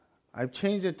I've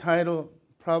changed the title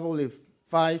probably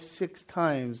 5-6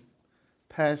 times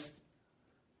past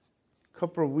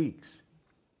couple of weeks.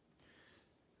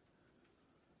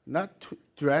 Not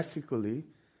drastically.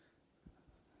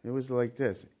 It was like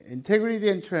this. Integrity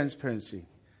and Transparency.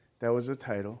 That was the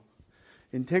title.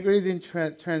 Integrity and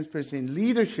Transparency in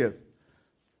Leadership.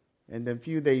 And then a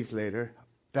few days later,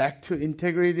 back to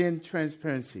Integrity and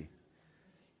Transparency.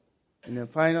 And then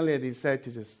finally I decided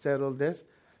to just settle this.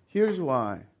 Here's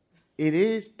why. It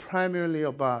is primarily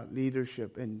about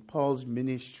leadership and Paul's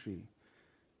ministry.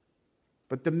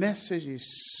 But the message is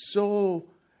so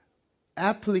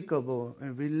applicable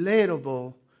and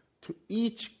relatable to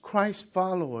each Christ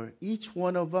follower, each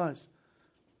one of us.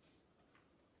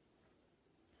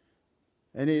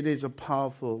 And it is a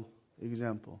powerful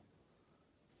example.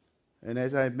 And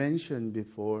as I mentioned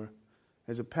before,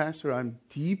 as a pastor, I'm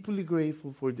deeply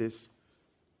grateful for this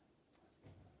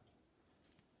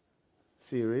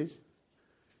series.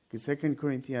 Because 2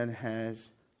 Corinthians has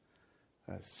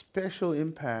a special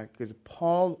impact because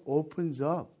Paul opens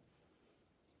up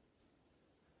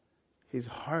his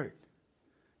heart.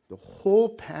 The whole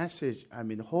passage,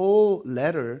 whole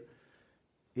letter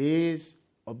is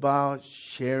about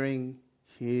sharing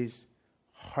his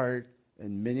heart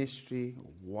and ministry,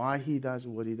 why he does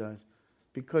what he does.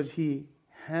 Because he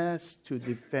has to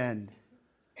defend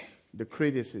the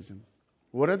criticism.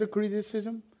 What are the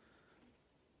criticisms?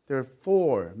 There are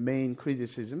 4 main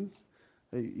criticisms.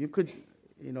 You could,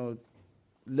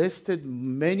 listed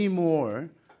many more,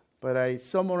 but I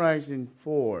summarized in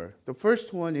 4. The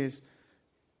first one is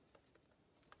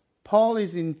Paul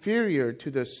is inferior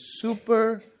to the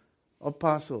super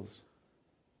apostles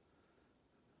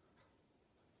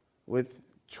with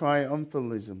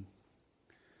triumphalism.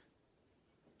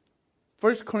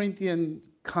 1 Corinthians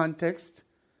context,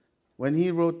 when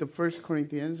he wrote the 1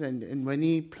 Corinthians and when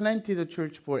he planted the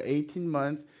church for 18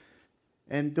 months,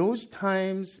 and those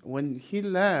times when he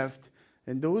left,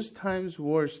 and those times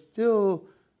were still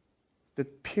the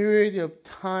period of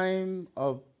time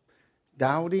of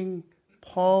doubting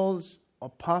Paul's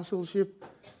apostleship.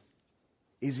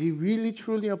 Is he really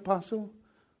truly apostle?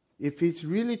 If he's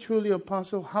really truly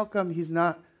apostle, how come he's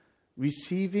not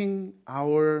receiving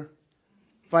our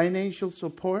financial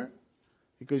support?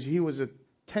 Because he was a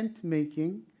tent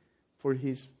making for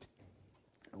his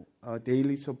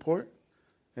daily support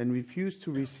and refused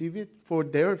to receive it for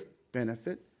their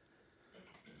benefit.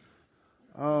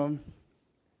 And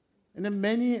then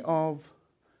many of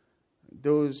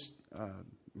those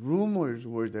rumors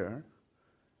were there.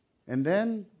 And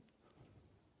then,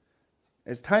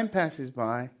 as time passes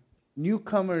by,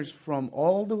 newcomers from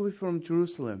all the way from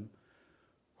Jerusalem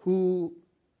who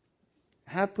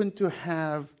happen to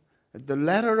have the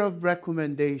letter of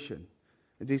recommendation.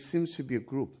 This seems to be a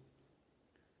group.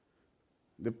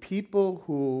 The people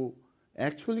who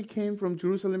actually came from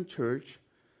Jerusalem church,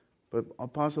 but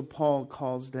Apostle Paul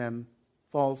calls them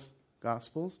false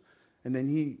gospels. And then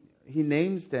he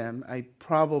names them,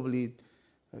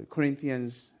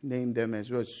 Corinthians named them as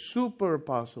well, super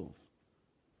apostles.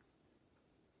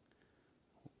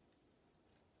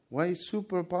 Why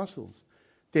super apostles?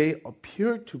 They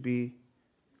appear to be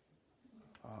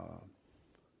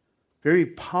very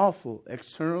powerful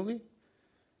externally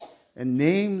and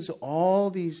names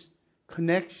all these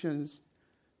connections.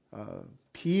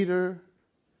 Peter,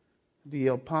 the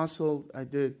apostle,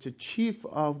 the chief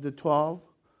of the 12,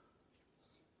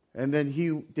 and then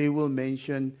they will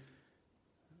mention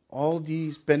all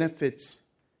these benefits.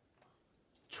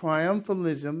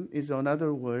 Triumphalism is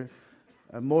another word,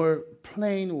 a more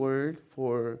plain word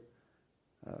for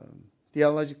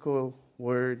theological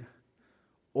word.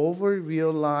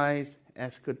 Over-realized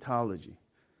eschatology.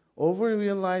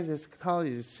 Over-realized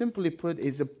eschatology, simply put,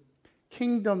 is a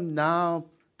kingdom now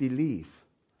belief.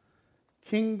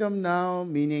 Kingdom now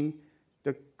meaning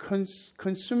the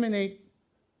consummate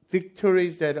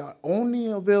victories that are only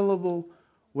available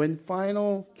when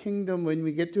final kingdom, when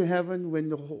we get to heaven, when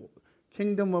the whole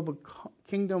kingdom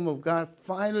of God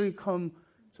finally comes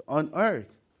on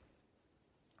earth.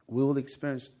 We will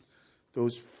experience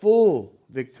those full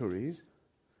victories.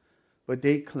 But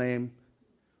they claim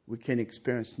we can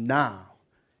experience now.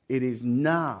 It is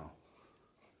now.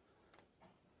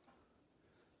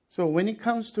 So when it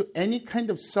comes to any kind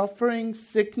of suffering,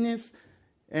 sickness,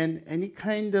 and any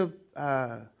kind of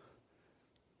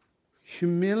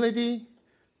humility,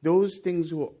 those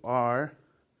things are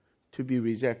to be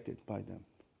rejected by them.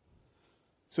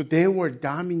 So they were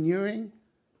domineering.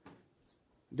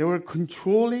 They were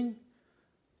controlling.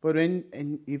 But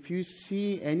if you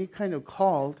see any kind of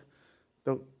cult,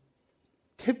 the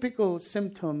typical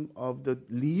symptom of the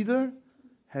leader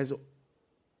has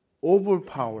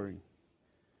overpowering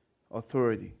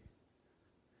authority,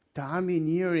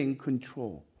 domineering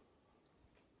control.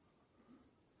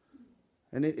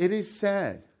 And it is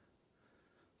sad.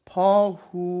 Paul,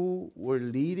 who were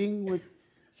leading with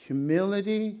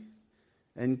humility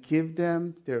and give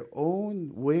them their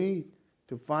own way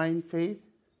to find faith,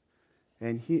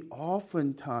 and he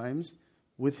oftentimes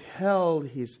withheld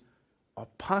his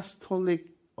apostolic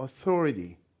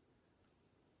authority.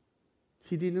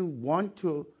 He didn't want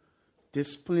to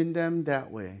discipline them that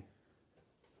way.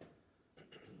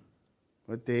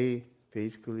 But they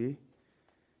basically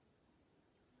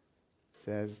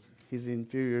says he's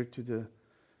inferior to the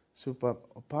super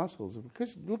apostles.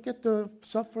 Because look at the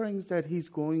sufferings that he's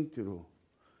going through.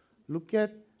 Look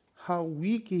at how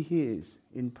weak he is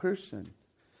in person.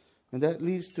 And that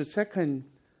leads to second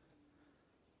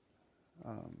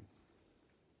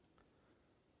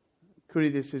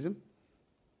criticism.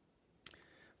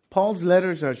 Paul's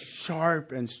letters are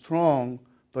sharp and strong,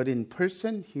 but in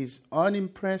person he's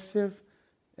unimpressive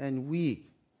and weak,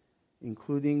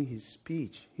 including his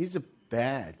speech. He's a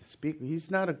bad speaker. He's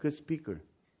not a good speaker.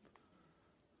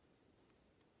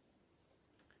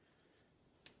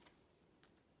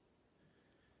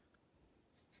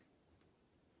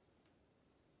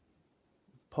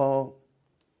 Paul,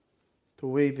 the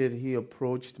way that he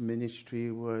approached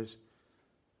ministry was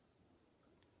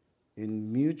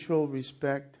in mutual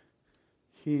respect.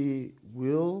 He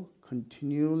will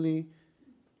continually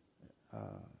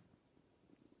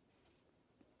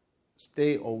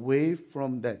stay away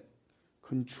from that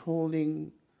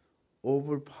controlling,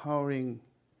 overpowering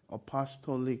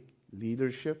apostolic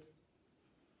leadership.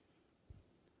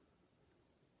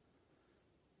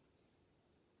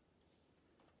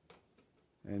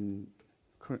 And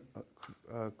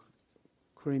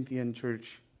Corinthian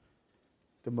church,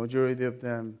 the majority of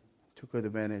them took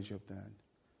advantage of that.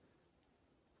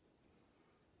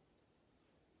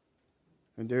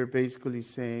 And they're basically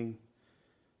saying,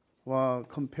 well,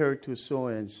 compared to so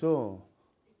and so,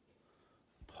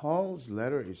 Paul's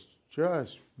letter is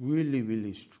just really,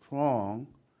 really strong.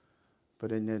 But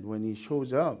then when he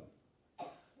shows up,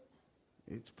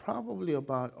 it's probably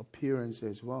about appearance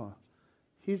as well.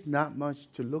 He's not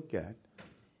much to look at.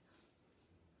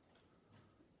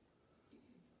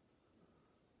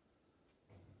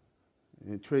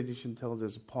 And tradition tells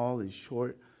us Paul is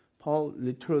short. Paul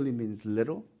literally means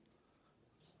little,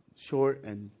 short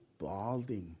and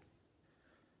balding.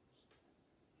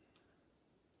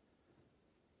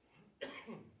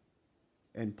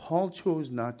 And Paul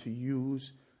chose not to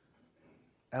use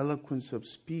eloquence of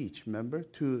speech, remember,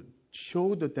 to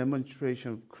show the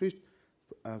demonstration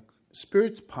of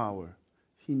Spirit's power.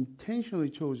 He intentionally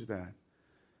chose that.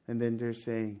 And then they're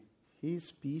saying his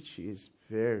speech is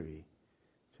very,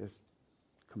 just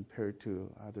compared to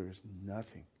others,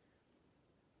 nothing.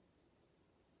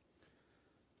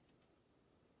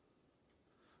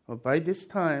 Well, by this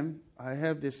time, I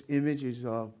have these images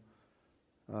of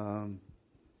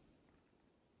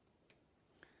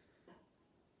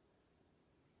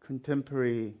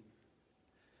contemporary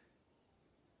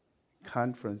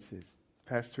conferences,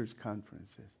 pastors'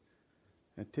 conferences.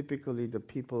 And typically the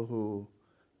people who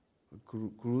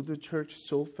grew the church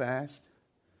so fast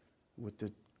with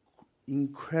the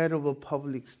incredible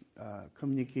public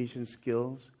communication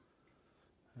skills,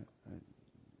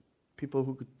 people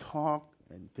who could talk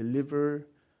and deliver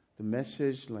the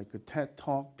message like a TED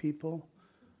Talk people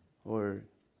or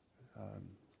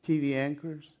TV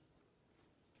anchors.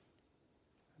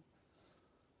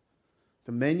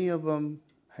 The many of them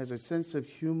has a sense of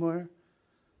humor,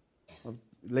 of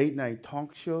late night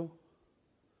talk show.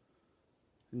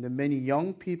 And the many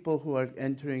young people who are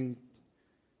entering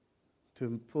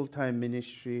to full-time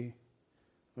ministry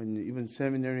and even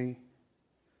seminary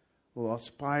will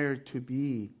aspire to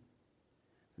be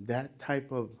that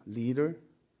type of leader,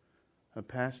 a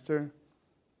pastor.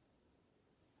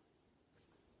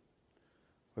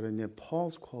 But in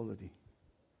Paul's quality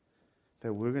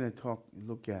that we're going to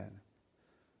look at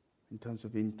in terms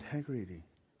of integrity,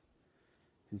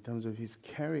 in terms of his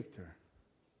character,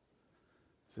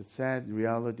 the sad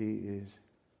reality is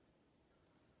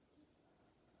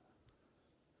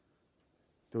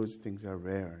those things are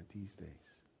rare these days.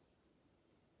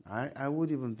 I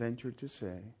would even venture to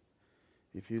say,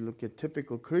 if you look at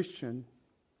typical Christian,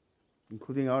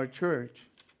 including our church,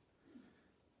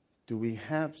 do we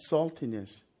have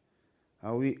saltiness?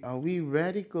 Are we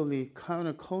radically,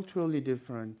 counterculturally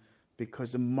different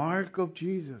because the mark of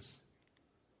Jesus?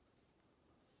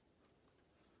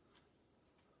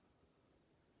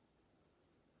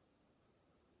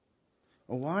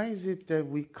 Why is it that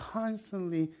we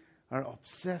constantly are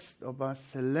obsessed about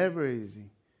celebrity,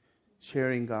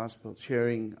 sharing gospel,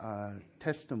 sharing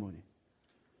testimony,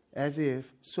 as if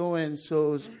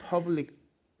so-and-so's public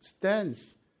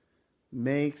stance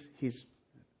makes his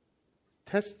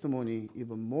testimony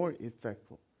even more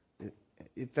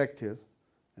effective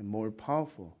and more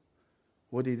powerful.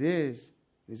 What it is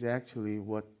actually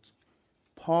what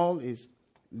Paul is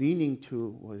leaning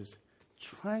to, was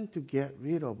trying to get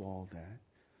rid of all that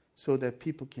so that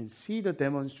people can see the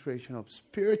demonstration of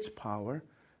Spirit's power,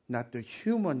 not the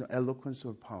human eloquence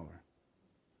or power.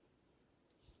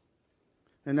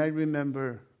 And I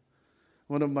remember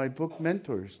one of my book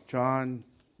mentors, John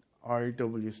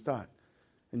R.W. Stott,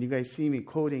 and you guys see me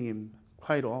quoting him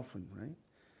quite often, right?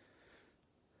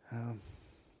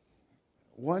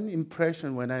 One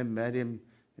impression when I met him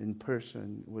in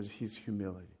person was his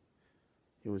humility.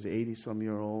 He was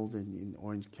 80-some-year-old in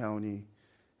Orange County,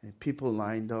 and people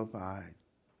lined up. I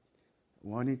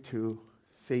wanted to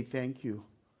say thank you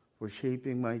for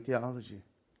shaping my theology.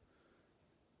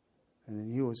 And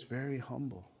then he was very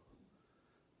humble.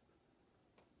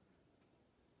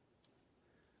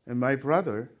 And my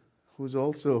brother, who's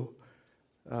also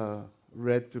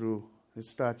read through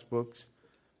Stott's books,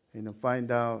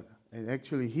 find out, and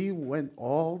actually he went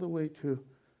all the way to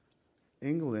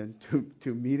England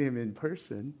to meet him in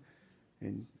person,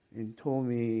 and told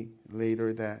me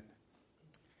later that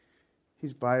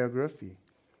his biography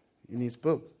in his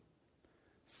book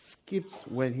skips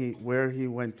where he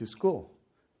went to school.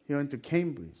 He went to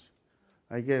Cambridge.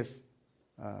 I guess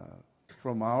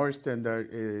from our standard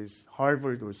is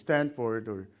Harvard or Stanford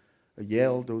or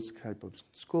Yale, those type of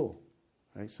school,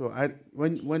 right? So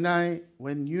when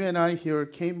you and I hear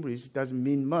Cambridge, it doesn't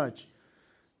mean much,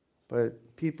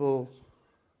 but people,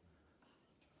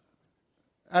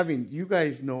 I mean, you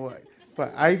guys know,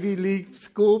 but Ivy League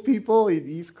school people in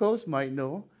the East Coast might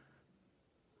know.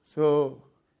 So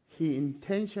he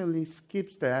intentionally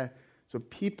skips that so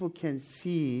people can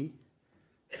see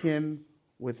him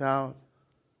without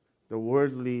the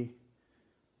worldly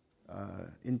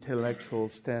intellectual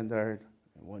standard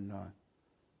and whatnot.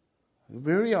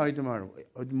 Very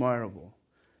admirable.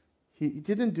 He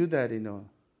didn't do that in a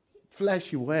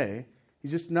flashy way.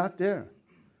 He's just not there.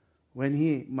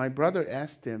 When my brother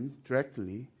asked him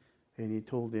directly, and he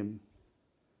told him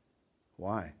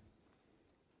why.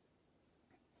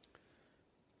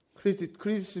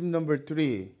 Criticism number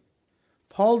 3.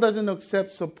 Paul doesn't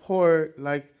accept support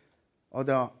like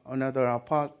another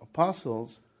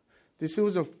apostles. This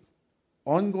was an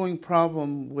ongoing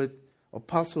problem with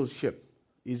apostleship.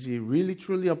 Is he really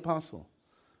truly apostle?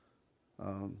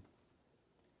 1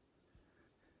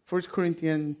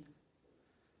 Corinthians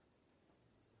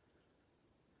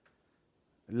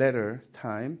letter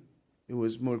time, it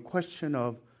was more question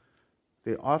of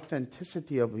the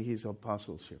authenticity of his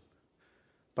apostleship.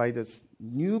 By the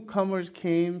newcomers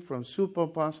came from super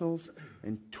apostles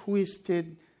and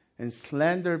twisted and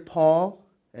slandered Paul,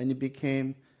 and it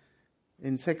became,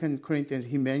 in 2 Corinthians,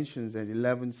 he mentions that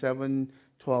 11:7,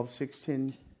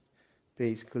 12:16,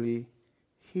 basically,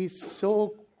 he's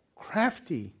so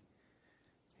crafty.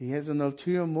 He has an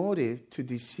ulterior motive to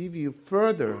deceive you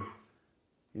further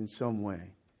in some way.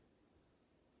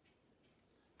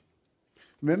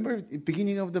 Remember at the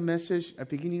beginning of the message, at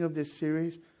the beginning of this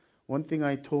series, one thing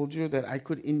I told you, that I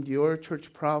could endure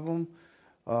church problem,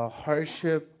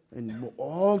 hardship, and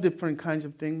all different kinds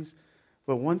of things.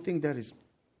 But one thing that is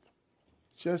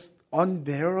just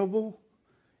unbearable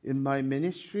in my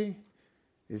ministry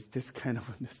is this kind of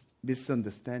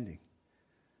misunderstanding.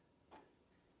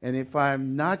 And if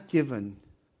I'm not given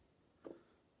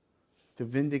to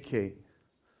vindicate,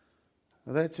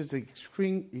 well, that's just an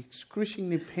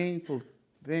excruciatingly painful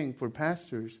thing for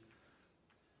pastors,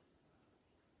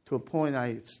 to a point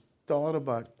I thought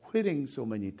about quitting so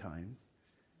many times.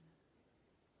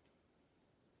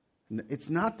 It's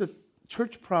not the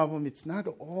church problem, it's not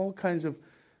all kinds of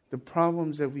the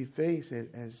problems that we face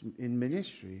as in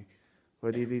ministry,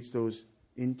 but it is those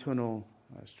internal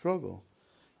struggle.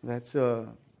 That's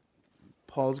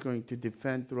Paul's going to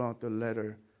defend throughout the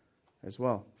letter as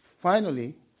well.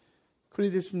 Finally,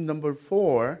 criticism number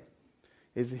 4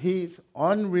 is he's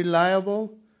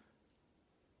unreliable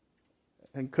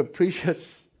and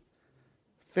capricious,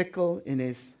 fickle in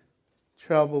his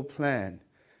travel plan.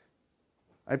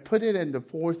 I put it in the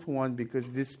 4th one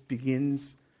because this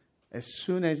begins, as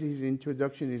soon as his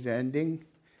introduction is ending,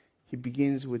 he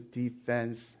begins with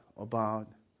defense about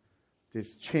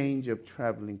this change of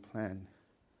traveling plan.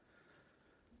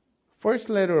 First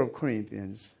letter of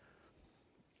Corinthians,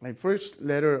 my first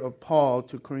letter of Paul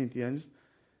to Corinthians,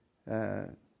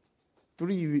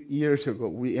 3 years ago,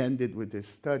 we ended with this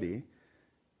study.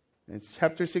 It's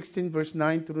chapter 16, verse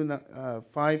 5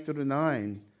 through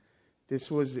 9. This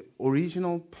was the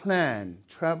original plan,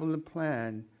 travel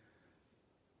plan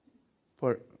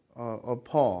of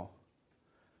Paul.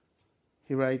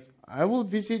 He writes, I will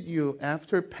visit you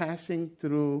after passing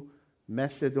through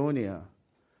Macedonia,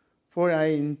 for I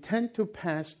intend to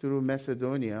pass through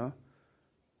Macedonia,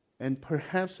 and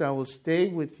perhaps I will stay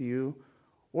with you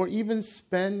or even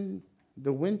spend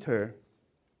the winter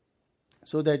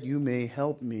so that you may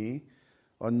help me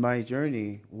on my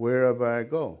journey wherever I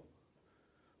go.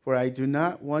 For I do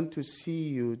not want to see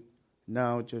you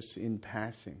now just in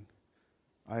passing.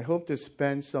 I hope to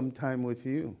spend some time with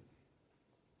you,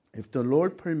 if the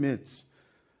Lord permits,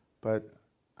 but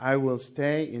I will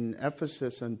stay in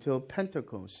Ephesus until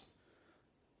Pentecost.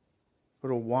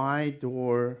 For a wide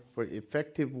door for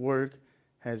effective work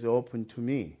has opened to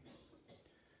me,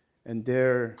 and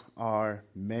there are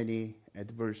many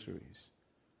adversaries.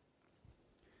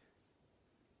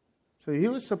 So he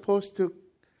was supposed to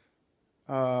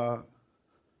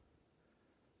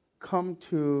come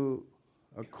to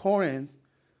Corinth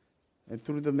and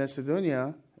through the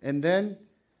Macedonia, and then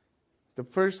the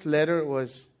first letter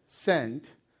was sent.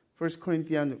 1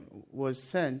 Corinthians was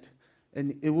sent,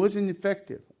 and it wasn't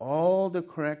effective. All the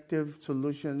corrective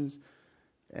solutions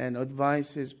and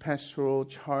advices, pastoral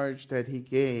charge that he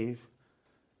gave,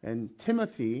 and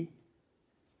Timothy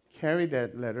carried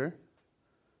that letter.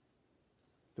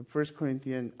 The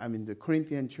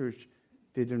Corinthian church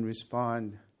didn't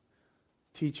respond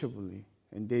teachably,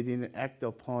 and they didn't act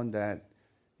upon that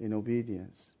in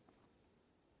obedience.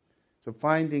 So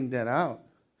finding that out,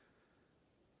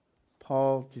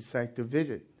 Paul decided to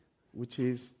visit, which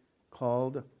is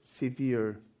called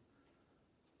severe,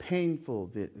 painful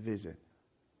visit.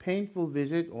 Painful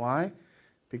visit, why?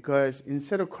 Because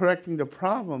instead of correcting the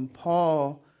problem,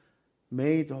 Paul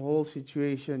made the whole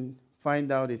situation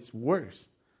find out it's worse.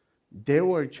 They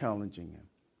were challenging him.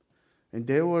 And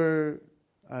they were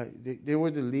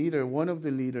the leader, one of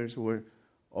the leaders who were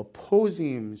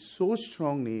opposing him so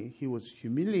strongly, he was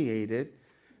humiliated,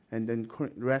 and then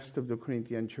the rest of the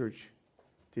Corinthian church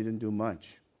didn't do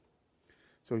much.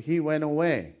 So he went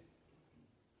away.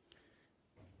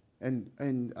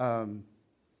 And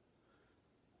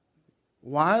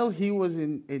while he was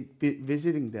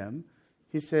visiting them,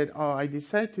 he said, I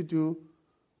decided to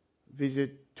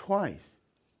visit twice.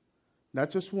 Not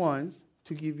just once,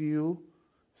 to give you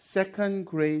second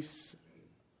grace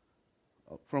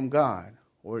from God,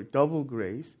 or double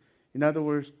grace. In other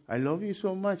words, I love you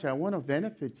so much, I want to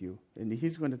benefit you. And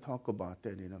he's going to talk about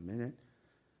that in a minute.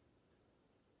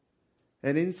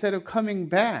 And instead of coming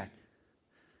back,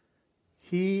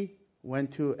 he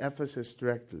went to Ephesus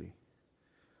directly.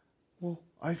 Well,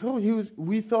 we thought he was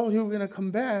going to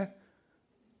come back.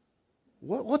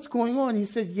 What's going on? He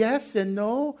said yes and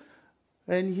no.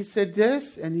 And he said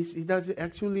this, and he does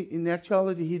actually, in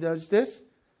actuality, he does this.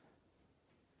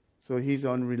 So he's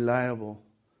unreliable,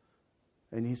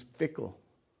 and he's fickle.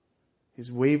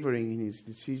 He's wavering in his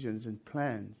decisions and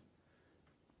plans.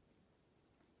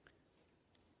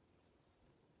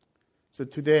 So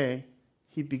today,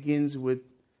 he begins with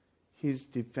his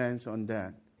defense on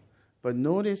that. But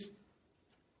notice,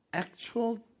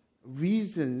 actual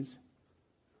reasons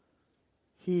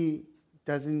he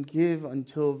doesn't give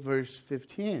until verse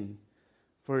 15.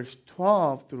 Verse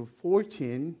 12 through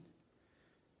 14,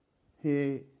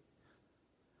 he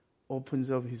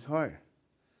opens up his heart.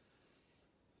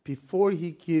 Before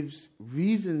he gives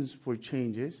reasons for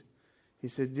changes, he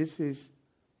said, this is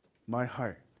my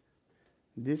heart.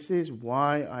 This is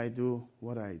why I do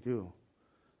what I do.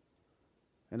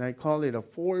 And I call it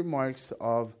 4 marks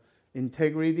of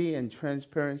integrity and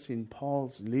transparency in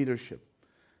Paul's leadership.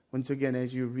 Once again,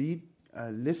 as you read,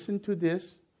 listen to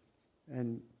this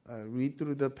and read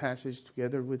through the passage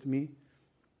together with me.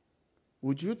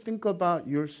 Would you think about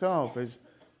yourself as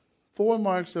 4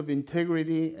 marks of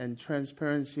integrity and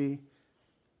transparency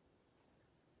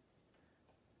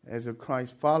as a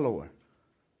Christ follower?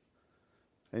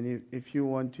 And if you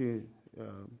want to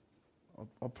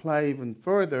apply even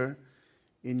further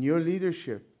in your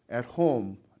leadership at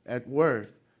home, at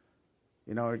work,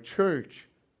 in our church,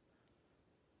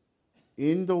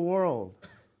 in the world,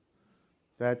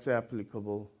 that's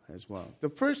applicable as well. The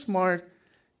first mark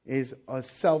is a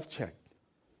self-check.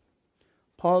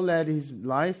 Paul led his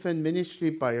life and ministry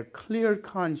by a clear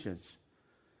conscience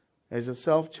as a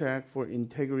self-check for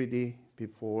integrity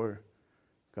before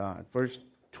God. Verse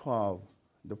 12,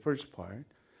 the first part.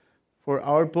 For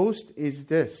our boast is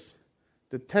this,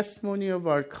 the testimony of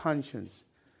our conscience,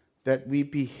 that we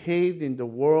behaved in the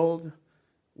world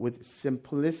with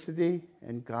simplicity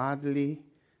and godly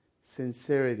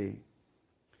sincerity.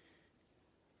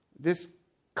 this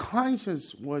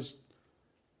conscience was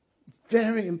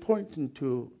very important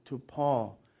to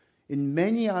Paul. In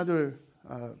many other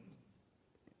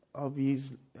of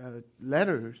his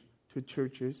letters to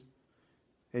churches,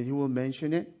 and he will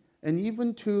mention it, and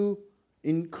even to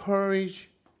encourage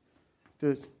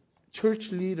the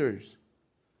church leaders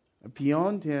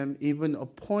beyond him, even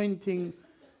appointing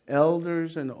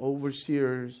elders and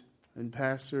overseers and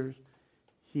pastors.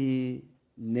 He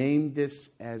named this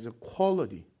as a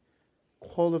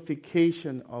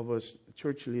qualification of a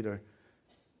church leader.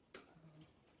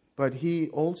 But he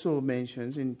also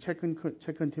mentions in 2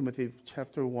 Timothy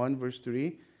chapter 1, verse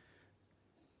 3,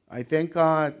 I thank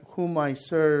God whom I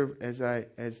serve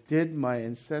as did my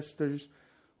ancestors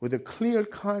with a clear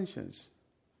conscience,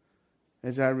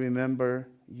 as I remember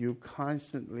you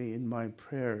constantly in my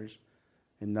prayers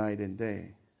and night and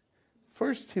day.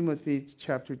 1 Timothy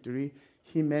chapter 3,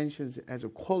 he mentions as a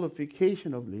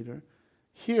qualification of leader.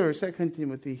 Here, 2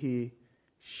 Timothy, he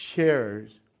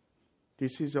shares,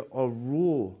 this is a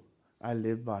rule I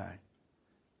live by,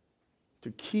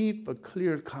 to keep a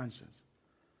clear conscience.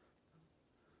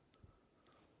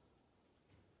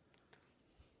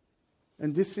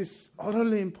 And this is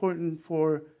utterly important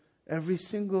for every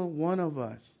single one of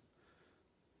us.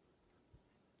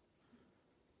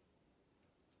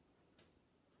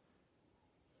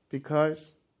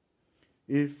 Because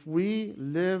if we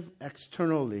live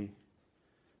externally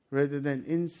rather than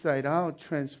inside out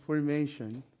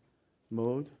transformation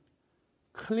mode,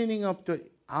 cleaning up the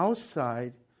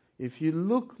outside, if you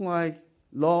look like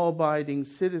law-abiding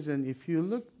citizen, if you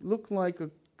look like a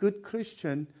good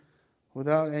Christian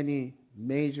without any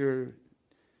major,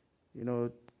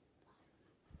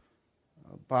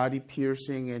 body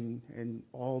piercing and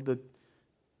all the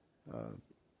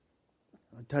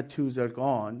tattoos are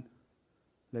gone,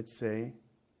 let's say,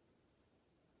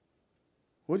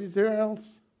 what is there else?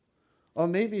 Or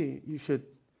maybe you should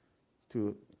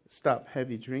to stop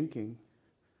heavy drinking,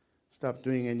 stop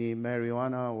doing any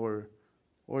marijuana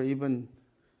or even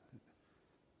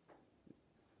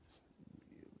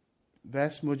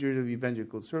vast majority of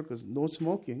evangelical circles, no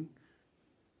smoking.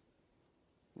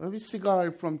 Maybe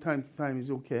cigar from time to time is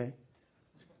okay.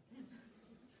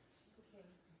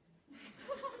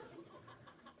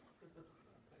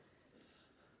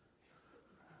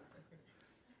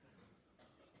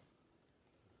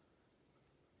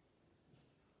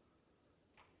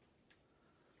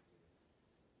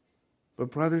 But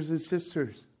brothers and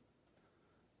sisters,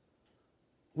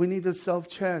 we need a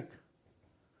self-check.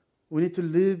 We need to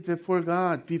live before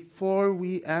God before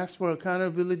we ask for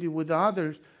accountability with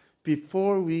others,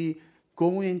 before we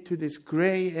go into this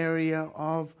gray area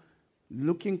of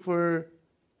looking for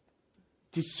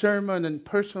discernment and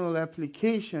personal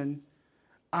application.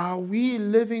 Are we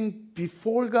living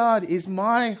before God? Is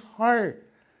my heart,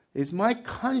 is my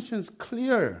conscience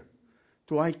clear?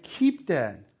 Do I keep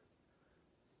that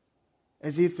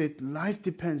as if life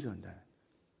depends on that?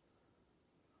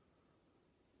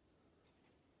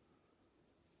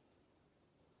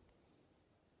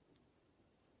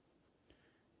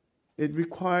 It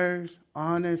requires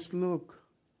honest look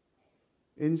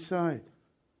inside.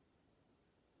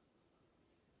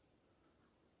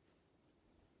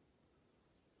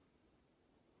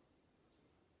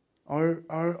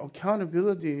 Our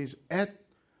accountability is at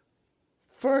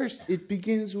first, it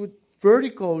begins with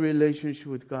vertical relationship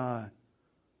with God.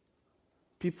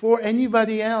 Before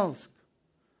anybody else,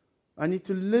 I need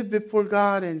to live before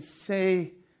God and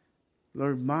say,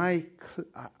 Lord, my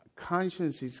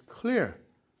conscience is clear.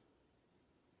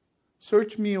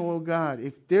 Search me, O God,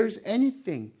 if there's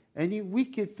anything, any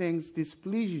wicked things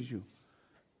displeases you.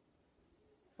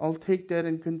 I'll take that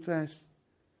and confess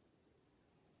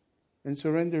and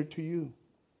surrender to you.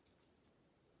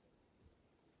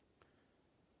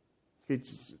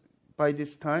 It's by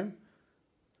this time,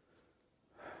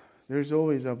 there's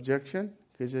always objection,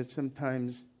 because it's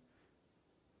sometimes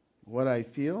what I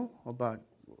feel about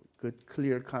good,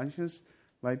 clear conscience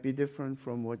might be different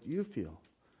from what you feel.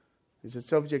 It's a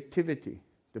subjectivity.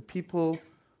 The people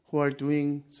who are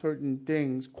doing certain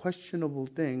things, questionable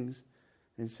things,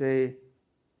 and say,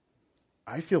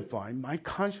 I feel fine, my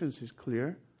conscience is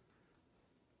clear.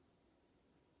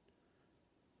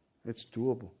 It's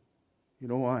doable. You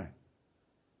know why?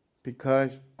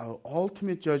 Because our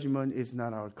ultimate judgment is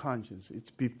not our conscience.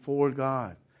 It's before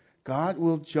God. God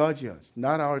will judge us,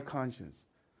 not our conscience.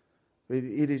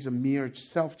 It is a mere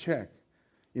self-check.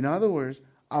 In other words,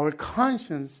 our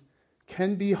conscience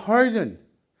can be hardened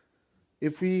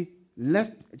if we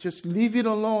just leave it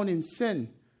alone in sin,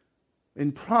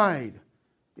 in pride,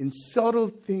 in subtle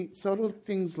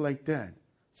things like that,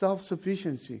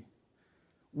 self-sufficiency.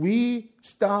 we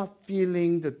stop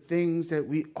feeling the things that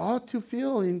we ought to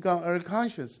feel in our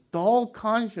conscience. Dull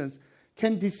conscience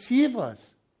can deceive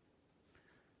us.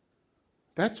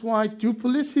 That's why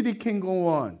duplicity can go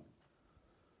on.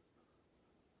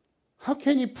 How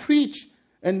can you preach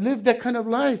and live that kind of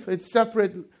life? It's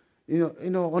separate,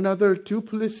 another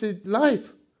duplicit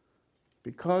life.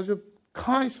 Because of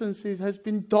conscience has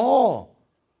been dull.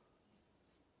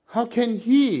 How can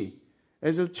he,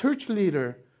 as a church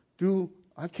leader,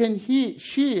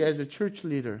 she as a church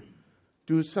leader,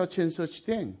 do such and such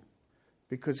thing?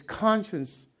 Because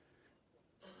conscience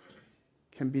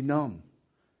can be numb.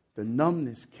 The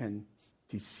numbness can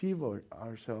deceive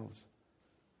ourselves.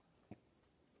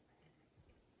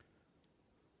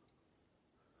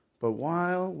 But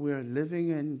while we're living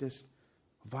in this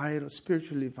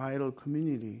spiritually vital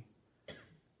community,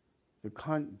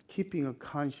 keeping a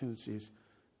conscience is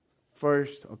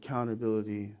first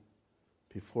accountability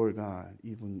before God.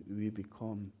 Even we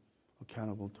become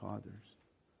accountable to others.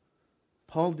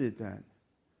 Paul did that.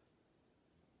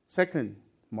 Second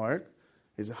mark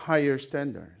is higher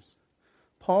standards.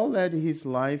 Paul led his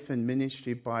life and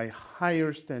ministry by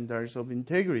higher standards of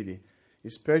integrity,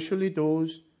 especially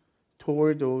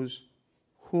toward those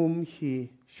whom he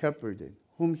shepherded,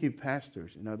 whom he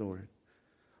pastors, in other words.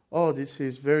 Oh, this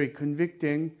is very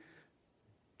convicting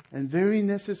and very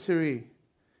necessary,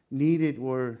 needed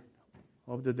word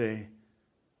of the day.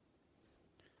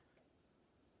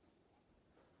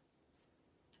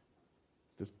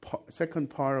 The second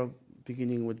part of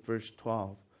beginning with verse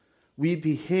 12. We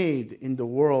behaved in the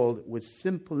world with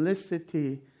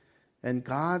simplicity and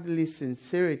godly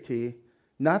sincerity,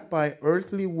 not by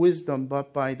earthly wisdom,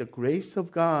 but by the grace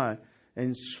of God,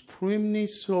 and supremely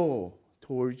so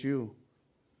towards you.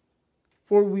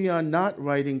 For we are not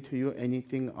writing to you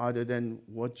anything other than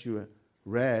what you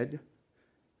read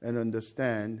and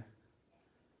understand.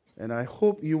 And I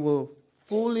hope you will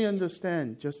fully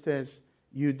understand, just as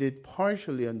you did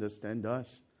partially understand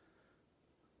us.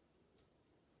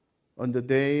 On the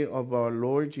day of our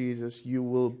Lord Jesus, you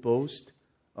will boast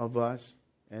of us,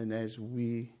 and as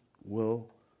we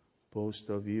will boast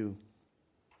of you.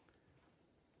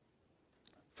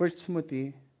 1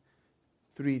 Timothy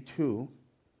 3:2,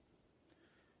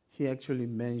 he actually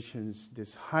mentions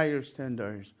this higher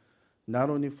standards, not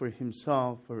only for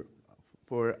himself,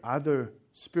 for other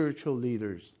spiritual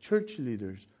leaders, church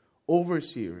leaders,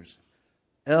 overseers,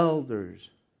 elders,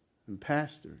 and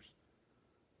pastors.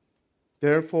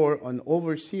 Therefore, an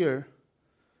overseer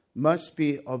must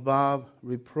be above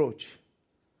reproach,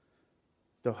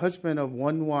 the husband of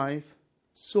one wife,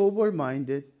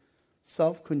 sober-minded,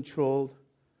 self-controlled,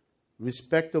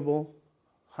 respectable,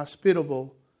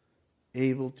 hospitable,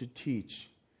 able to teach.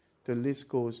 The list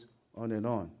goes on and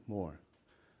on more.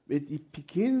 It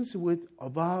begins with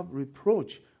above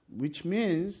reproach, which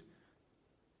means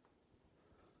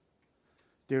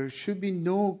there should be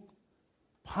no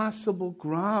possible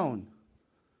ground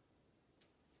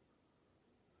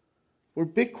for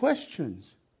big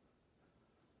questions.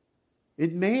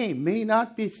 It may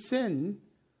not be sin,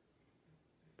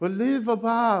 but live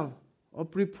above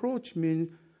of reproach means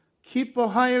keep a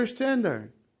higher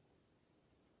standard.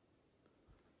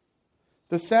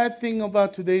 The sad thing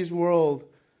about today's world,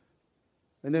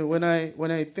 and then when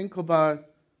I think about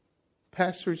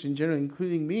pastors in general,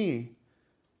 including me,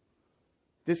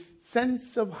 this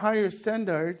sense of higher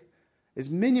standard is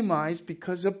minimized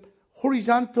because of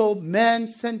horizontal,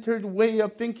 man-centered way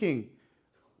of thinking.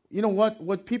 You know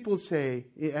what people say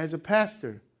as a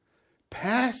pastor?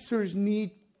 Pastors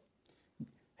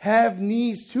have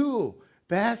needs too.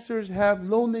 Pastors have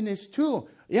loneliness too.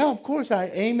 Yeah, of course,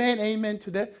 amen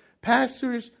to that.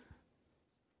 Pastors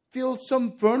feel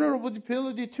some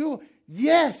vulnerability too.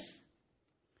 Yes.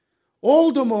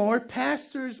 All the more,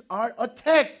 pastors are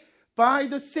attacked by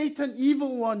the Satan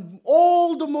evil one.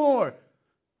 All the more.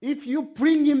 If you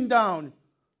bring him down,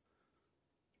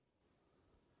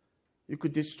 you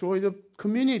could destroy the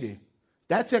community.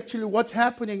 That's actually what's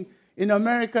happening in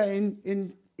America,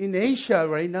 in Asia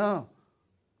right now.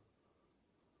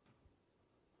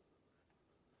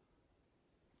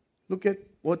 Look at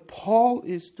what Paul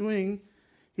is doing.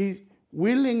 He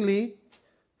willingly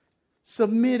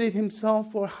submitted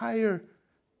himself for higher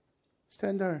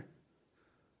standard.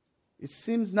 It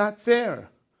seems not fair,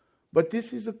 but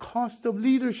this is a cost of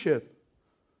leadership.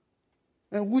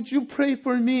 And would you pray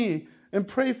for me and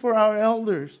pray for our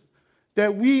elders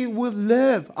that we will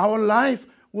live, our life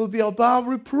will be above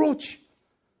reproach.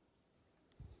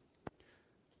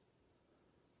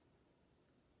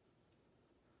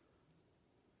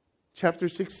 Chapter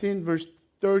 16, verse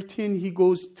 13, he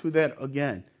goes to that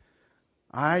again.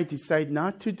 I decide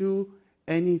not to do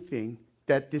anything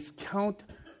that discount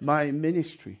my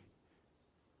ministry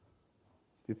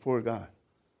before God.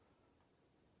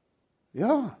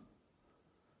 Yeah.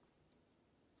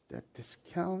 That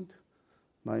discount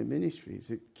my ministry. Is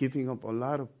it giving up a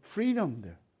lot of freedom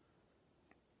there?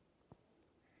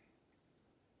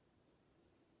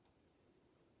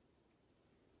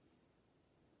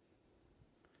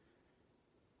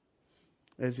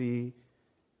 As he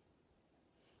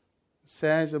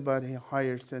says about a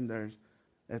higher standard,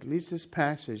 at least this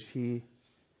passage, he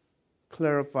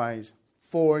clarifies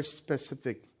 4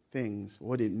 specific things,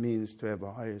 what it means to have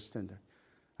a higher standard.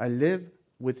 I live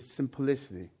with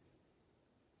simplicity.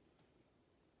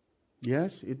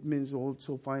 Yes, it means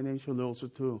also financially also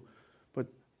too. But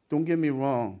don't get me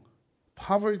wrong,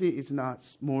 poverty is not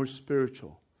more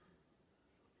spiritual.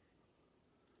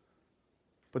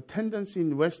 But tendency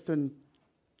in Western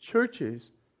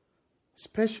churches,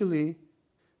 especially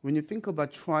when you think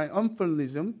about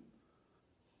triumphalism,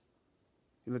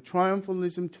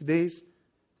 triumphalism, today's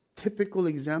typical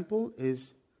example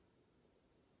is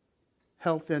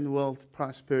health and wealth,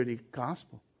 prosperity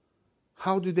gospel.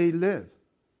 How do they live?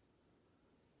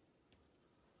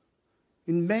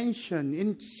 In mansion,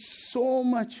 in so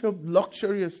much of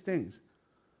luxurious things.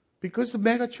 Because the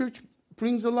mega church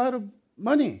brings a lot of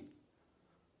money.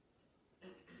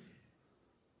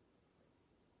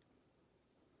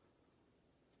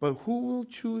 But who will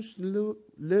choose to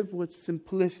live with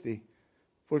simplicity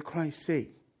for Christ's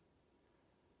sake?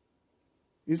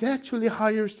 Is actually a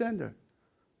higher standard.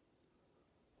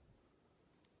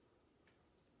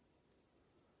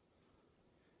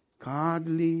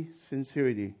 Godly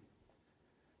sincerity.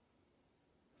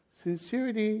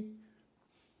 Sincerity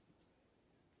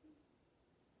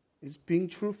is being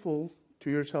truthful to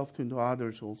yourself, to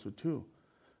others also too.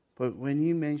 But when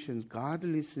he mentions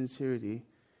godly sincerity,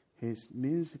 it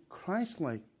means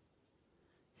Christ-like.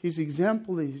 His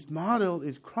example, his model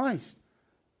is Christ.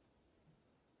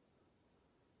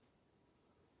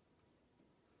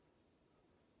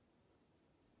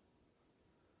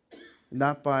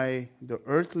 Not by the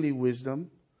earthly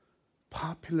wisdom,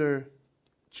 popular,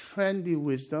 trendy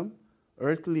wisdom,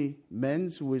 earthly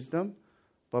men's wisdom,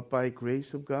 but by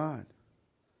grace of God.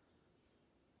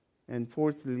 And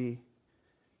fourthly,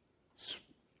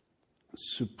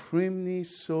 supremely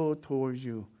so towards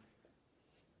you.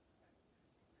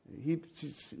 He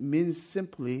means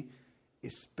simply,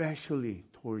 especially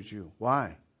towards you.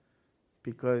 Why?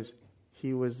 Because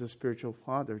he was the spiritual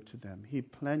father to them. He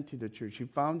planted the church. He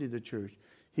founded the church.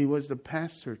 He was the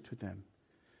pastor to them.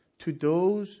 To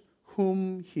those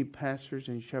whom he pastors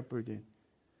and shepherded,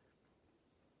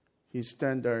 his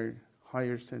standard,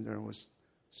 higher standard, was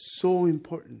so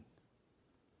important.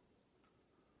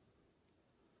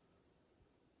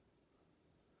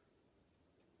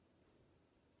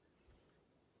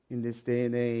 In this day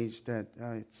and age that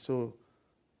it's so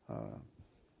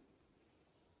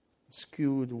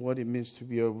skewed what it means to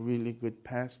be a really good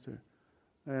pastor.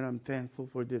 And I'm thankful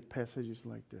for the passages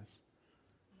like this.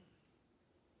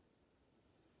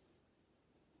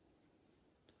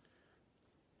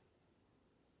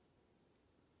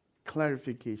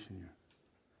 Clarification here.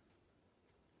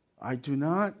 I do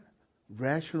not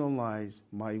rationalize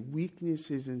my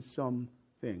weaknesses in some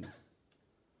things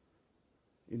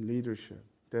in leadership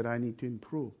that I need to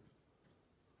improve.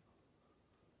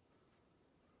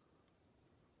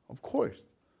 Of course,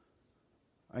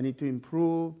 I need to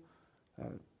improve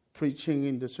preaching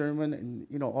in the sermon,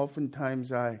 and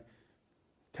oftentimes I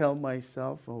tell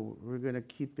myself, "Oh, we're going to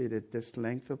keep it at this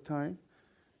length of time,"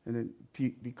 and then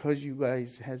because you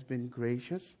guys has been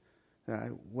gracious, I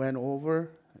went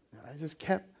over. I just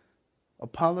kept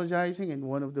apologizing, and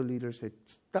one of the leaders said,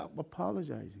 "Stop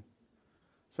apologizing."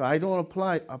 So I don't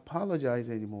apologize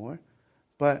anymore,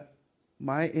 but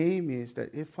my aim is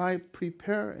that if I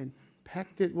prepare and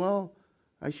packed it well,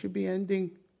 I should be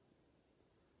ending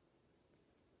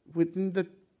within the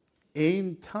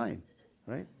aim time,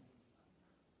 right?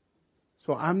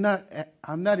 So I'm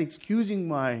not excusing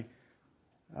my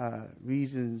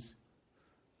reasons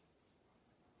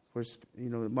for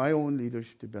my own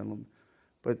leadership development,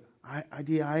 but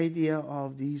the idea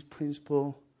of these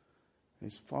principles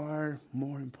is far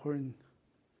more important.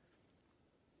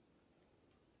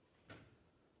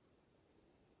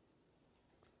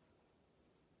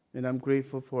 And I'm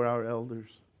grateful for our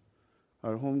elders,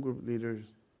 our home group leaders,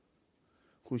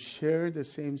 who share the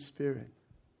same spirit.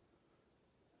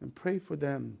 And pray for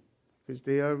them, because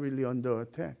they are really under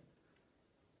attack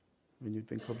when you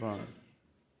think about it.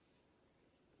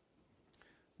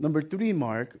 Number 3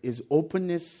 mark is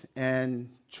openness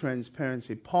and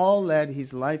transparency. Paul led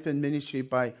his life and ministry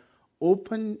by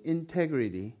open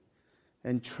integrity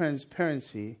and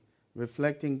transparency,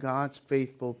 reflecting God's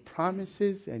faithful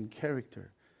promises and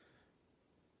character.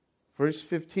 Verse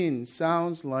 15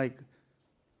 sounds like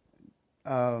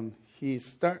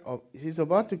he's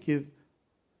about to give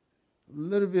a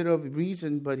little bit of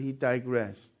reason, but he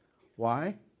digressed.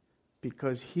 Why?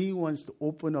 Because he wants to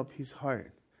open up his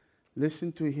heart.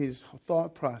 Listen to his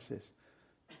thought process.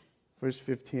 Verse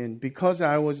 15, because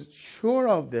I was sure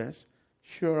of this,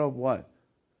 sure of what?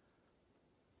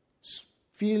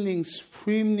 Feeling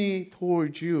supremely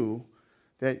towards you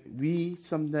that we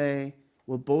someday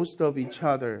will boast of each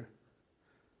other.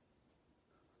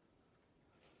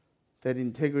 That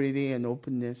integrity and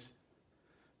openness.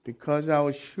 Because I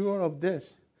was sure of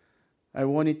this, I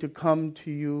wanted to come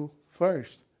to you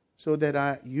first so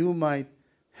that you might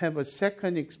have a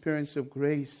second experience of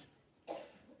grace.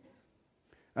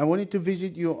 I wanted to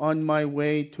visit you on my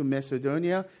way to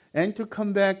Macedonia and to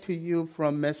come back to you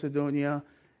from Macedonia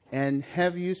and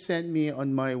have you sent me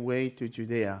on my way to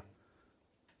Judea.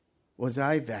 Was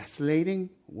I vacillating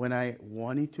when I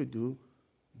wanted to do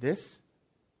this?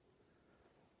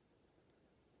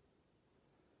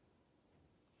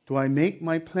 Do I make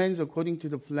my plans according to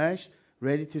the flesh,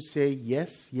 ready to say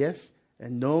yes, yes,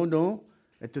 and no, no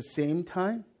at the same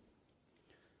time?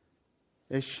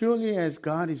 As surely as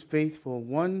God is faithful,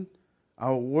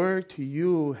 our word to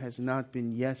you has not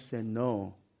been yes and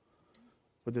no.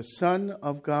 But the Son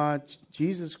of God,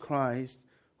 Jesus Christ,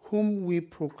 whom we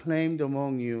proclaimed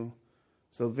among you,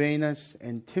 Silvanus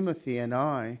and Timothy and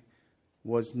I,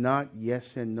 was not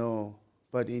yes and no,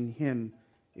 but in him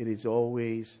it is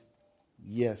always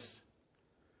yes.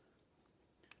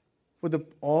 For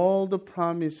all the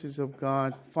promises of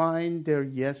God find their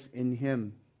yes in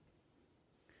him.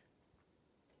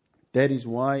 That is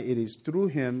why it is through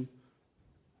him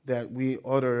that we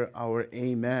utter our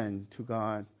amen to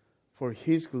God for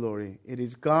his glory. It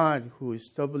is God who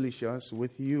established us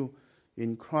with you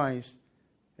in Christ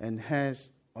and has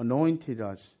anointed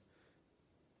us,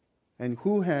 and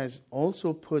who has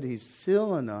also put his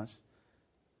seal on us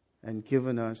and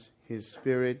given us his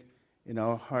Spirit in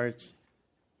our hearts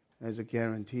as a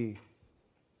guarantee.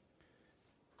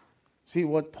 See,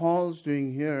 what Paul's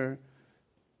doing here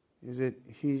is that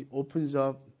he opens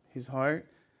up his heart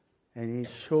and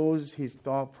he shows his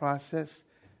thought process.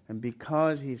 And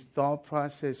because his thought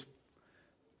process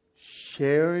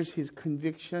shares his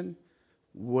conviction,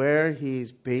 where he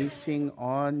is basing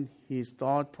on his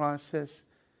thought process,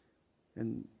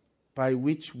 and by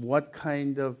which what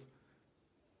kind of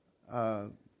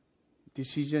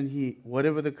decision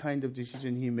whatever the kind of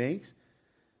decision he makes,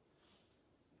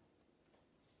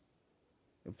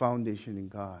 a foundation in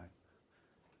God.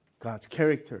 God's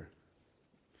character.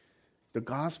 The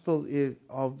gospel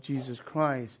of Jesus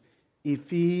Christ, if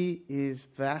he is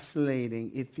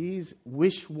vacillating, if he's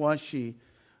wish-washy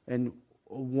and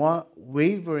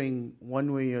wavering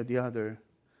one way or the other,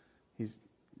 he's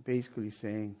basically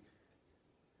saying,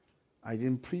 I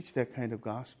didn't preach that kind of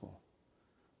gospel.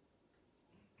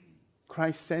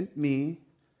 Christ sent me,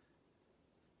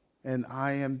 and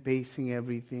I am basing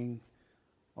everything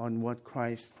on what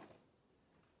Christ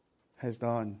has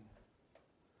done.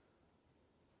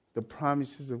 The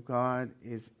promises of God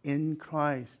is in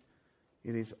Christ.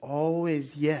 It is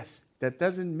always yes. That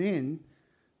doesn't mean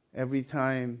every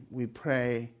time we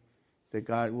pray that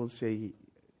God will say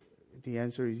the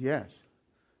answer is yes.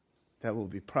 That will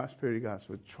be prosperity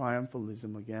gospel,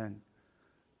 triumphalism again.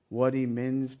 What he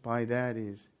means by that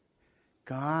is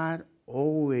God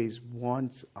always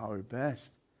wants our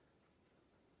best.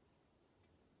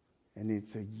 And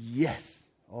it's a yes,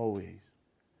 always.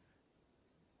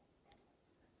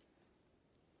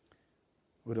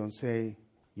 We don't say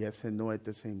yes and no at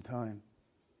the same time.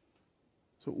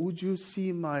 So would you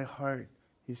see my heart?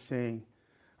 He's saying,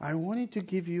 I wanted to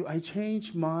give you, I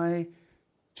changed my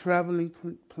traveling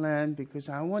plan because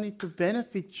I wanted to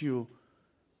benefit you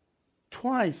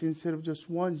twice instead of just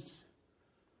once.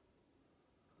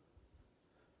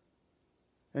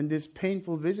 And this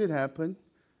painful visit happened,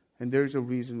 and there's a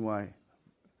reason why.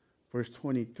 Verse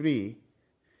 23,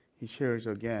 he shares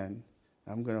again.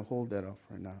 I'm going to hold that up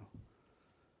for now.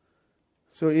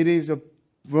 So it is a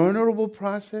vulnerable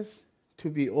process to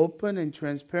be open and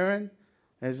transparent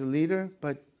as a leader,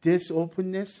 but this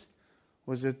openness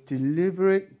was a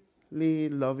deliberately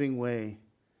loving way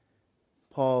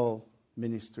Paul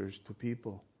ministers to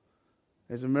people.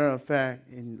 As a matter of fact,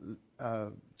 in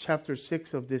chapter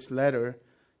 6 of this letter,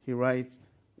 he writes,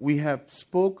 we have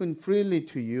spoken freely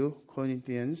to you,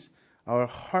 Corinthians. Our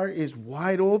heart is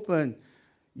wide open.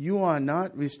 You are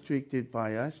not restricted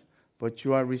by us, but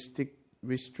you are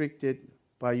restricted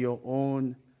by your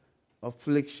own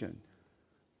affliction.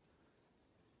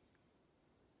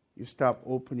 you stop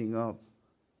opening up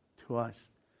to us.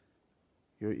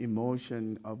 Your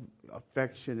emotion of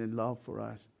affection and love for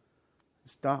us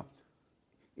stopped.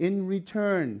 In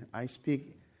return, I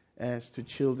speak as to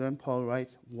children, Paul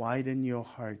writes, widen your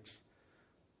hearts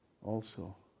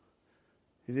also.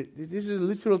 This is a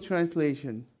literal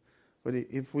translation, but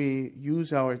if we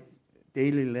use our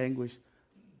daily language,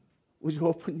 would you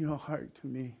open your heart to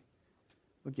me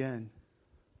again?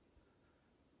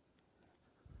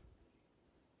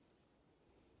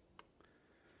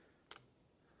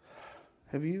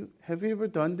 Have you ever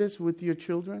done this with your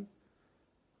children?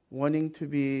 Wanting to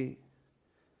be,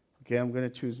 okay, I'm going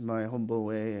to choose my humble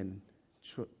way and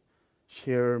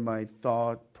share my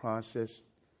thought process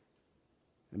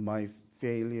and my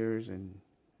failures in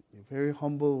a very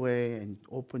humble way and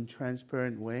open,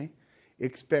 transparent way,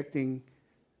 expecting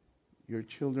your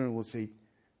children will say,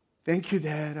 thank you,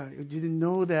 Dad, I didn't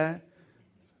know that.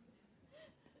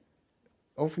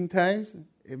 Oftentimes,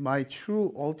 my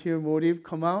true ulterior motive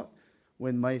come out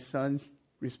when my sons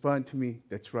respond to me,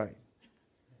 that's right.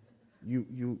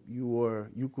 You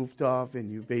goofed off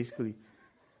and you basically.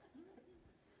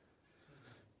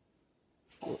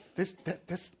 So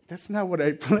that's not what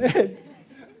I planned.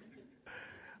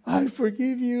 I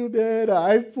forgive you, Dad.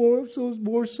 I'm so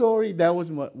more sorry. That was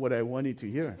what I wanted to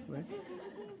hear. Right?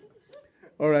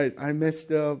 All right, I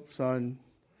messed up, son.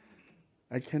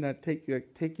 I cannot take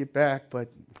it back,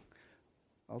 but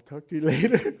I'll talk to you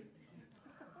later.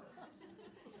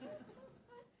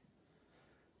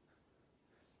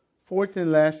 Fourth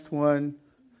and last one,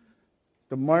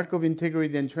 the mark of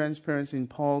integrity and transparency in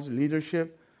Paul's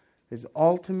leadership, his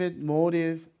ultimate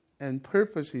motive and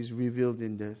purpose is revealed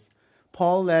in this.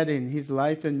 Paul led in his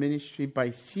life and ministry by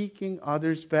seeking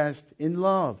others' best in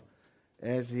love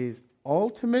as his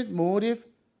ultimate motive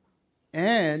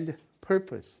and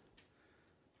purpose.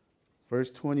 Verse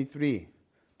 23,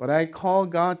 but I call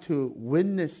God to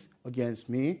witness against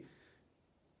me.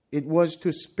 It was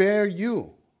to spare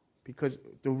you, because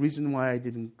the reason why I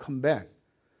didn't come back,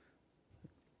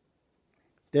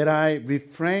 that I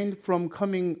refrained from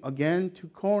coming again to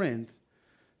Corinth,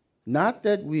 not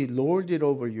that we lorded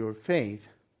over your faith,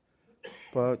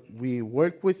 but we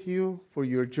work with you for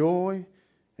your joy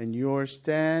and your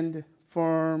stand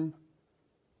firm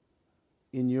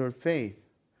in your faith.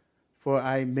 For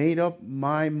I made up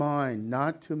my mind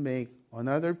not to make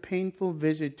another painful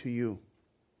visit to you.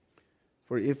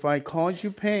 For if I cause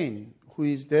you pain, who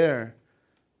is there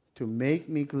to make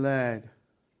me glad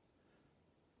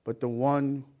but the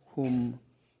one whom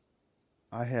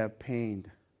I have pained?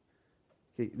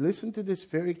 Okay, listen to this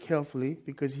very carefully,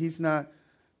 because he's not,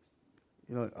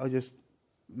 just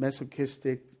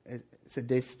masochistic,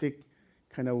 sadistic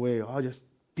kind of way. I'll just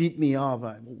beat me up.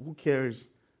 Who cares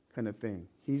kind of thing.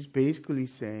 He's basically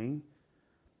saying,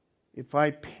 if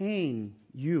I pain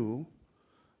you,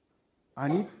 I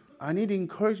need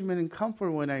encouragement and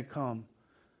comfort when I come.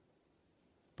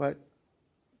 But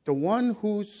the one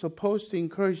who's supposed to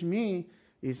encourage me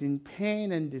is in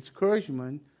pain and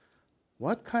discouragement.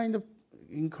 What kind of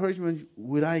encouragement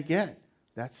would I get?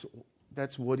 That's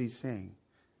what he's saying.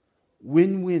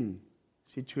 Win-win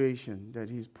situation that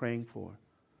he's praying for.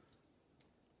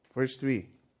 Verse 3.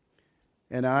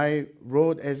 And I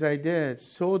wrote as I did,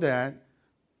 so that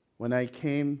when I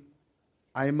came,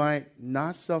 I might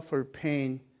not suffer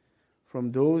pain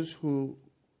from those who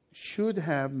should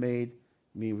have made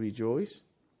me rejoice.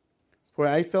 For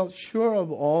I felt sure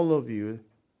of all of you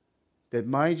that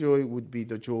my joy would be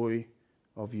the joy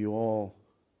of you all.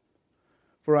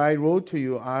 For I wrote to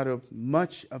you out of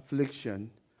much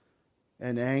affliction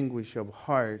and anguish of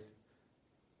heart,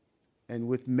 and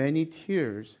with many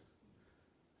tears,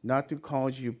 not to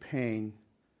cause you pain,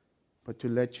 but to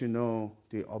let you know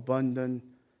the abundant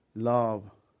love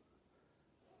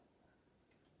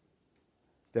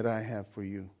that I have for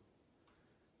you.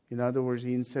 In other words,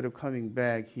 instead of coming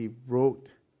back, he wrote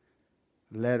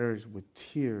letters with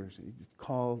tears. It's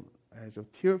called as a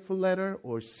tearful letter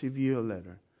or severe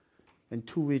letter, and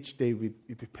to which they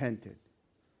repented.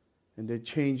 And the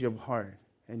change of heart.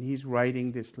 And he's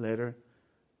writing this letter,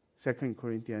 2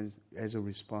 Corinthians, as a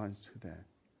response to that.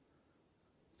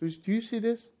 Do you see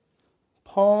this?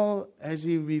 Paul, as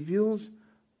he reveals,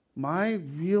 my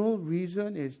real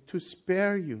reason is to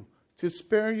spare you. To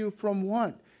spare you from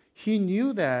what? He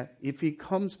knew that if he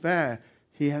comes back,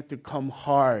 he had to come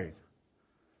hard.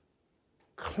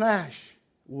 Clash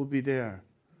will be there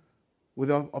with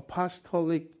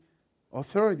apostolic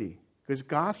authority, because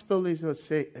gospel is at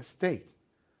stake.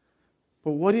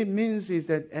 But what it means is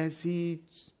that as he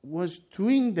was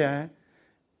doing that,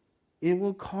 it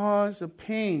will cause a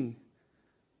pain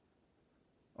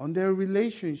on their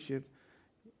relationship.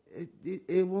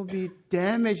 it will be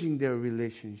damaging their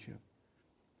relationship.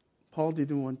 Paul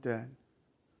didn't want that.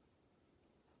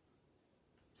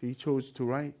 So he chose to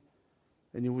write.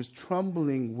 And it was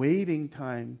trembling, waiting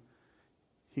time.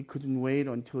 He couldn't wait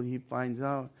until he finds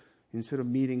out. Instead of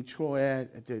meeting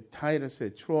Titus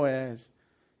at Troas,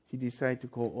 he decided to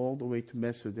go all the way to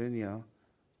Macedonia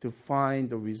to find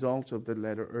the results of the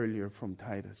letter earlier from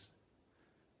Titus.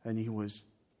 And he was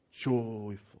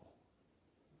joyful.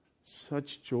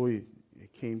 Such joy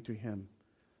came to him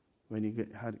when he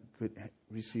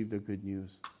received the good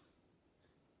news.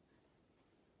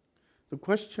 The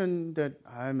question that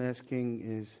I'm asking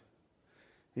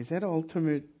is that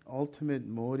ultimate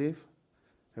motive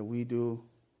that we do,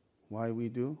 why we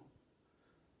do?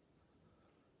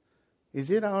 Is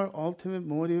it our ultimate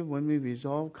motive when we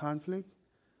resolve conflict?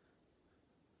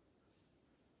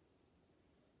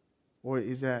 Or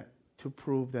is that to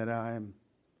prove that I am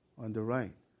on the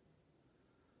right?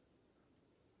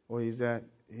 Or is that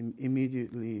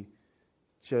immediately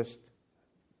just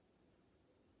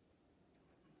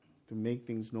to make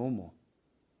things normal?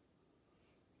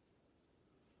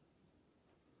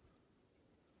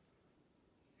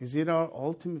 Is it our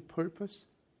ultimate purpose?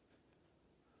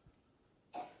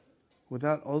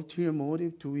 Without ulterior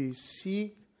motive, do we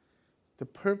seek? The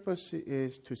purpose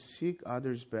is to seek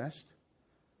others' best.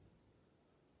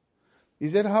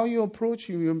 Is that how you approach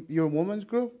your women's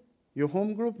group, your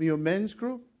home group, your men's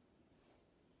group?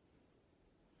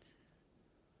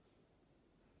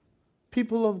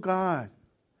 People of God,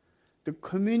 the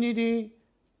community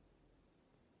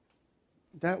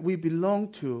that we belong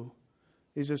to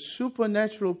is a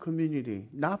supernatural community,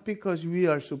 not because we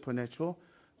are supernatural,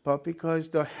 but because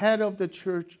the head of the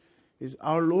church is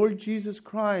our Lord Jesus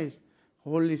Christ.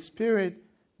 Holy Spirit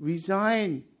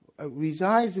resides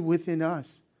within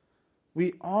us.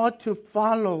 We ought to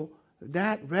follow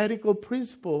that radical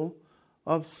principle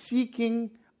of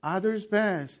seeking others'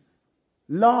 best.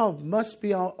 Love must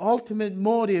be our ultimate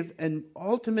motive and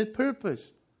ultimate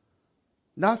purpose.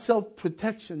 Not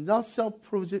self-protection, not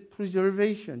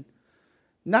self-preservation,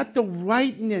 not the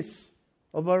rightness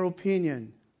of our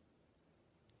opinion.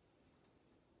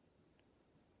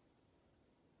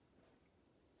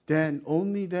 Then,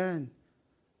 only then,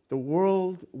 the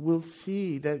world will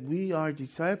see that we are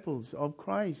disciples of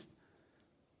Christ,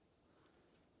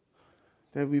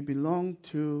 that we belong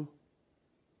to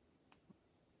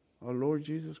our Lord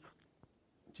Jesus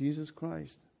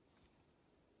Christ.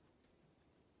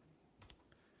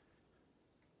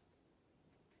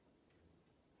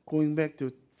 Going back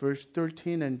to verse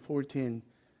 13 and 14,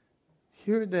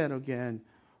 hear that again.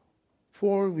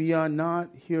 For we are not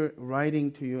here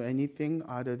writing to you anything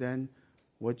other than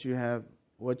what you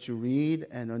read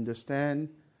and understand.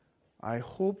 I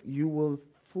hope you will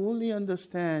fully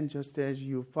understand, just as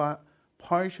you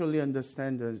partially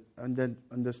understand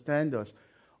us.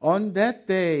 On that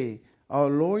day, our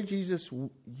Lord Jesus,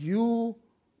 you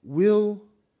will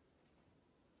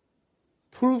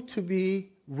prove to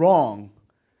be wrong,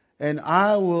 and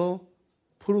I will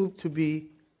prove to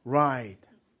be right.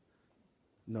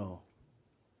 No.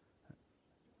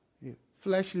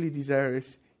 Fleshly desire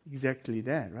is exactly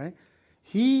that, right?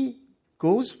 He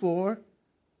goes for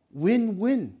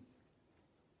win-win.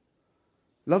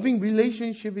 Loving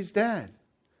relationship is that.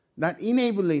 Not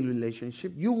enabling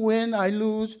relationship. You win, I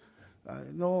lose.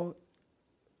 No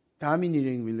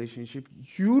dominating relationship.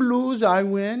 You lose, I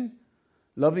win.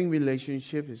 Loving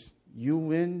relationship is you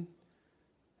win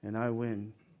and I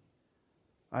win.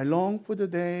 I long for the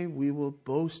day we will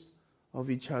boast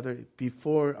of each other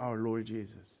before our Lord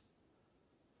Jesus.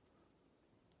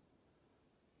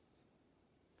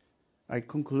 I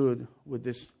conclude with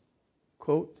this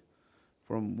quote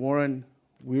from Warren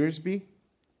Wiersbe.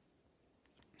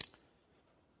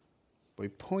 A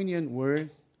poignant word,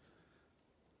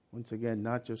 once again,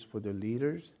 not just for the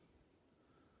leaders,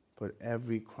 but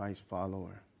every Christ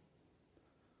follower.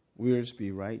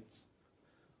 Wiersbe writes,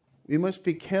 we must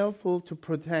be careful to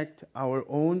protect our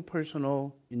own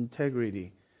personal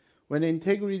integrity. When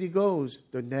integrity goes,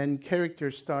 then character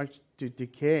starts to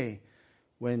decay.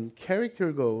 When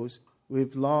character goes,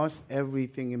 we've lost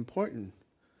everything important.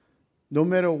 No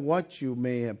matter what you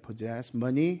may have possessed,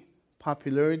 money,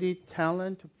 popularity,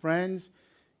 talent, friends,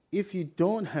 if you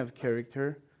don't have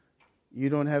character, you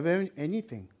don't have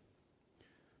anything.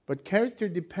 But character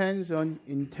depends on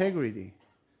integrity.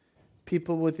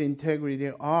 People with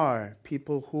integrity are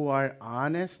people who are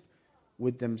honest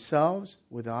with themselves,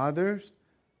 with others,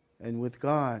 and with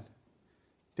God.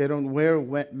 They don't wear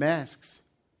masks,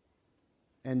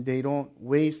 and they don't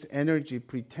waste energy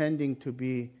pretending to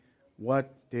be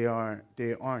what they are.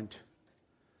 They aren't.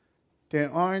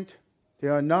 They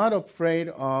are not afraid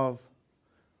of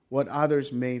what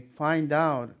others may find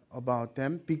out about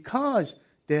them because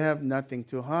they have nothing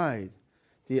to hide.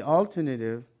 The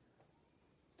alternative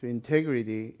to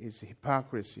integrity is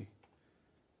hypocrisy.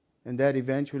 And that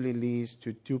eventually leads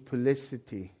to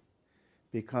duplicity,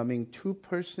 becoming two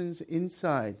persons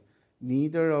inside,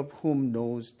 neither of whom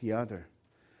knows the other.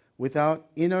 Without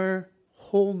inner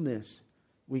wholeness,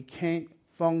 we can't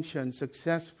function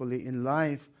successfully in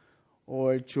life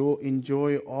or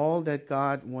enjoy all that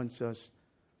God wants us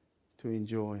to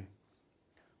enjoy.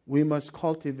 We must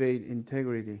cultivate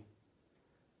integrity.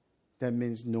 That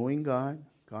means knowing God,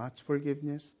 God's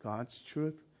forgiveness, God's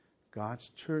truth, God's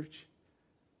church,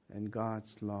 and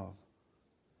God's love.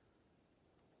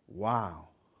 Wow.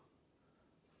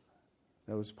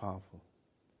 That was powerful.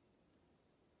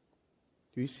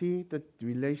 Do you see the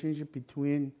relationship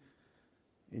between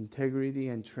integrity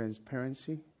and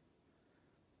transparency?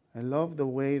 I love the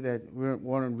way that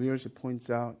Warren Wiersbe points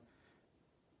out,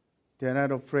 they're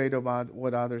not afraid about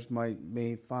what others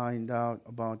may find out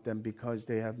about them because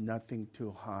they have nothing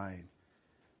to hide.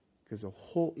 Because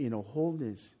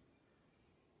wholeness,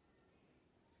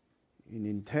 in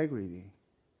integrity,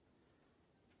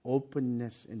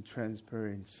 openness and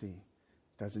transparency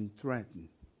doesn't threaten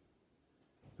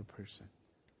the person.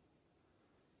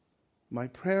 My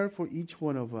prayer for each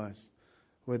one of us,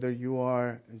 whether you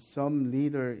are some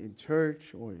leader in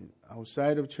church or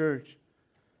outside of church,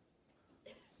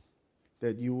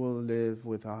 that you will live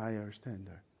with a higher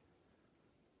standard.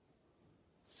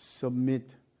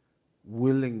 Submit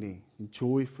willingly and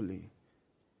joyfully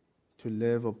to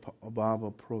live above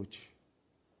approach.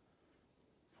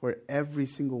 For every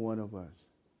single one of us,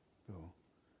 though,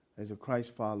 as a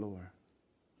Christ follower,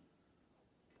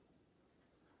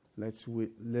 let's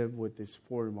live with these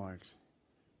 4 marks.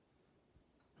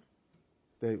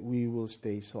 That we will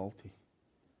stay salty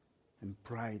and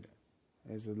bright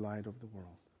as the light of the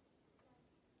world.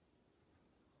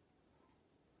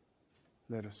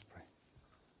 Let us pray.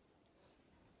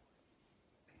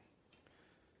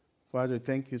 Father,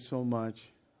 thank you so much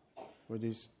for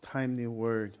this timely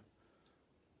word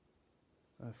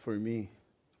for me,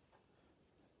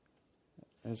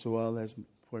 as well as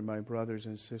for my brothers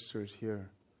and sisters here.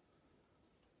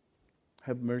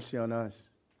 Have mercy on us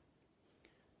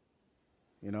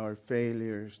in our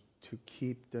failures to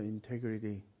keep the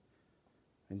integrity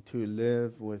and to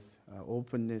live with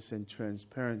openness and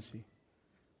transparency.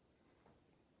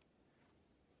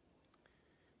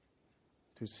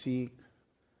 To seek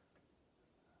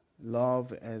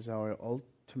love as our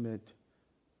ultimate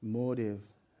motive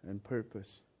and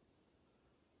purpose.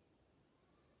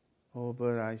 Oh,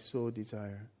 but I so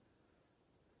desire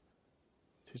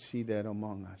to see that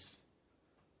among us.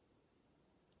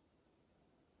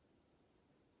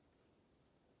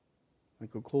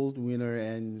 Like a cold winter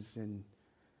ends and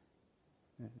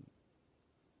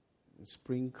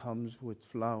spring comes with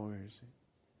flowers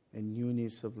and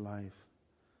newness of life.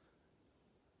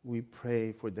 We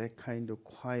pray for that kind of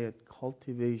quiet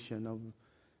cultivation of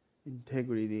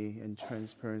integrity and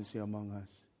transparency among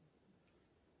us.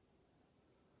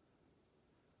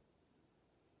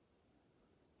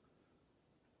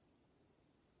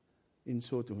 In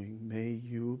so doing, may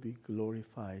you be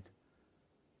glorified.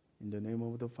 In the name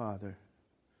of the Father,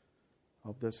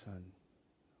 of the Son,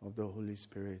 of the Holy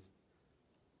Spirit.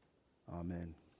 Amen.